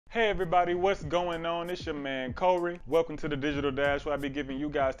Hey everybody, what's going on? It's your man Kohrey. Welcome to the Digital Dash, where I be giving you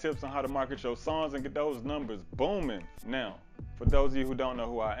guys tips on how to market your songs and get those numbers booming. Now, for those of you who don't know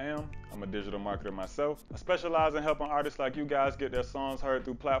who I am, I'm a digital marketer myself. I specialize in helping artists like you guys get their songs heard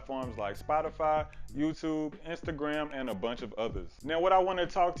through platforms like Spotify, YouTube, Instagram, and a bunch of others. Now, what I want to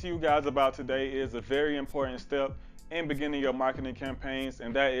talk to you guys about today is a very important step in beginning your marketing campaigns,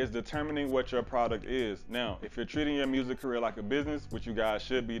 and that is determining what your product is. Now, if you're treating your music career like a business, which you guys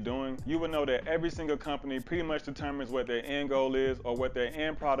should be doing, you will know that every single company pretty much determines what their end goal is or what their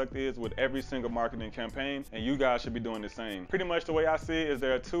end product is with every single marketing campaign, and you guys should be doing the same. Pretty much the way I see it is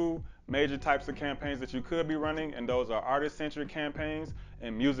there are two major types of campaigns that you could be running, and those are artist-centric campaigns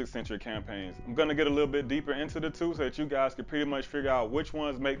and music-centric campaigns. I'm gonna get a little bit deeper into the two so that you guys can pretty much figure out which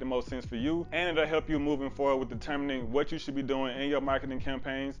ones make the most sense for you, and it'll help you moving forward with determining what you should be doing in your marketing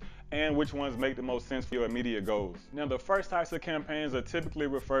campaigns and which ones make the most sense for your immediate goals. Now, the first types of campaigns are typically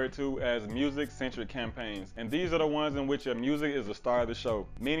referred to as music-centric campaigns, and these are the ones in which your music is the star of the show,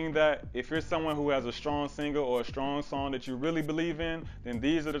 meaning that if you're someone who has a strong single or a strong song that you really believe in, then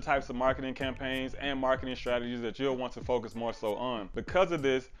these are the types of marketing campaigns and marketing strategies that you'll want to focus more so on. Because of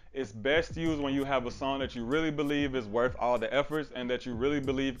this, it's best used when you have a song that you really believe is worth all the efforts and that you really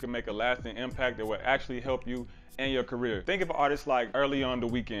believe can make a lasting impact that will actually help you and your career. Think of artists like early on The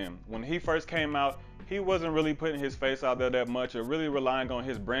Weeknd. When he first came out, he wasn't really putting his face out there that much or really relying on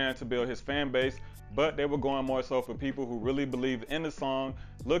his brand to build his fan base, but they were going more so for people who really believed in the song,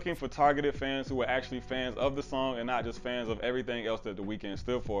 looking for targeted fans who were actually fans of the song and not just fans of everything else that The Weeknd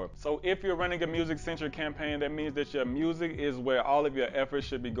stood for. So if you're running a music-centric campaign, that means that your music is where all of your efforts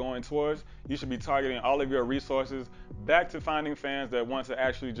should be going towards. You should be targeting all of your resources back to finding fans that want to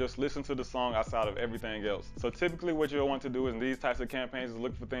actually just listen to the song outside of everything else. So typically what you'll want to do in these types of campaigns is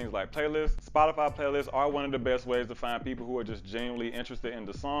look for things like playlists. Spotify playlists are one of the best ways to find people who are just genuinely interested in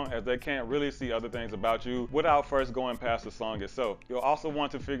the song, as they can't really see other things about you without first going past the song itself. You'll also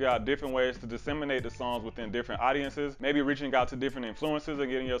want to figure out different ways to disseminate the songs within different audiences, maybe reaching out to different influencers and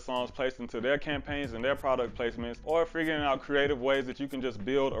getting your songs placed into their campaigns and their product placements, or figuring out creative ways that you can just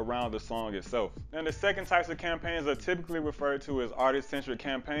build around the song itself. Now, the second types of campaigns are typically referred to as artist-centric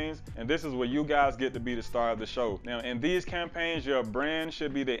campaigns, and this is where you guys get to be the star of the show. Now, in these campaigns, your brand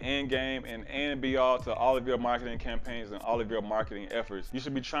should be the end game and end be all to all of your marketing campaigns and all of your marketing efforts. You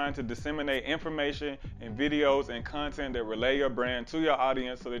should be trying to disseminate information and videos and content that relay your brand to your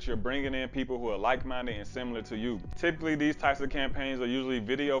audience so that you're bringing in people who are like-minded and similar to you. Typically, these types of campaigns are usually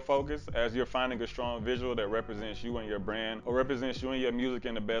video focused, as you're finding a strong visual that represents you and your brand, or represents you and your music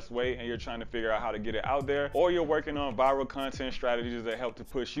in the best way, and you're trying to figure out how to get it out there, or you're working on viral content strategies that help to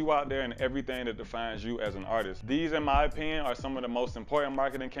push you out there and everything that defines you as an artist. These, in my opinion, are some of the most important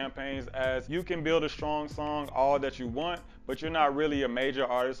marketing campaigns, as you can build a strong song all that you want, but you're not really a major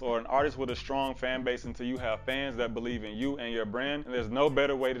artist or an artist with a strong fan base until you have fans that believe in you and your brand, and there's no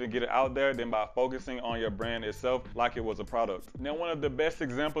better way to get it out there than by focusing on your brand itself like it was a product. Now, one of the best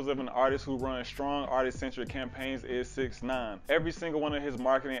examples of an artist who runs strong artist-centric campaigns is 6ix9ine. Every single one of his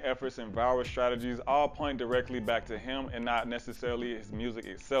marketing efforts and viral strategies all point directly back to him and not necessarily his music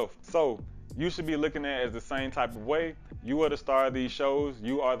itself. So you should be looking at it as the same type of way. You are the star of these shows,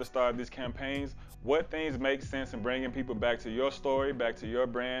 you are the star of these campaigns. What things make sense in bringing people back to your story, back to your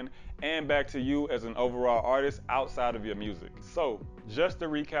brand, and back to you as an overall artist outside of your music. So just to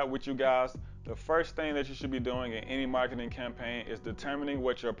recap with you guys, the first thing that you should be doing in any marketing campaign is determining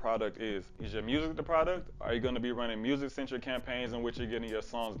what your product is. Is your music the product? Are you going to be running music-centric campaigns in which you're getting your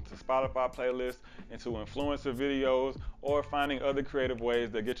songs into Spotify playlists, into influencer videos, or finding other creative ways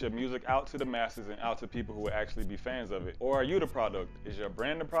that get your music out to the masses and out to people who will actually be fans of it? Or are you the product? Is your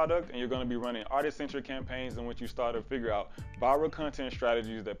brand the product, and you're going to be running artist-centric campaigns in which you start to figure out viral content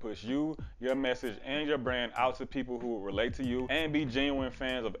strategies that push you, your message, and your brand out to people who will relate to you and be genuine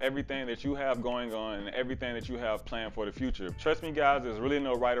fans of everything that you have going on and everything that you have planned for the future. Trust me guys, there's really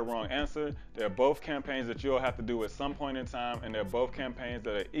no right or wrong answer. They're both campaigns that you'll have to do at some point in time, and they're both campaigns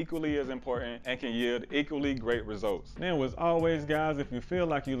that are equally as important and can yield equally great results. Now, as always guys, if you feel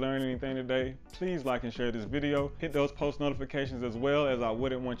like you learned anything today, please like and share this video. Hit those post notifications as well, as I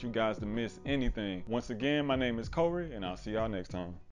wouldn't want you guys to miss anything. Once again, my name is Kohrey, and I'll see y'all next time.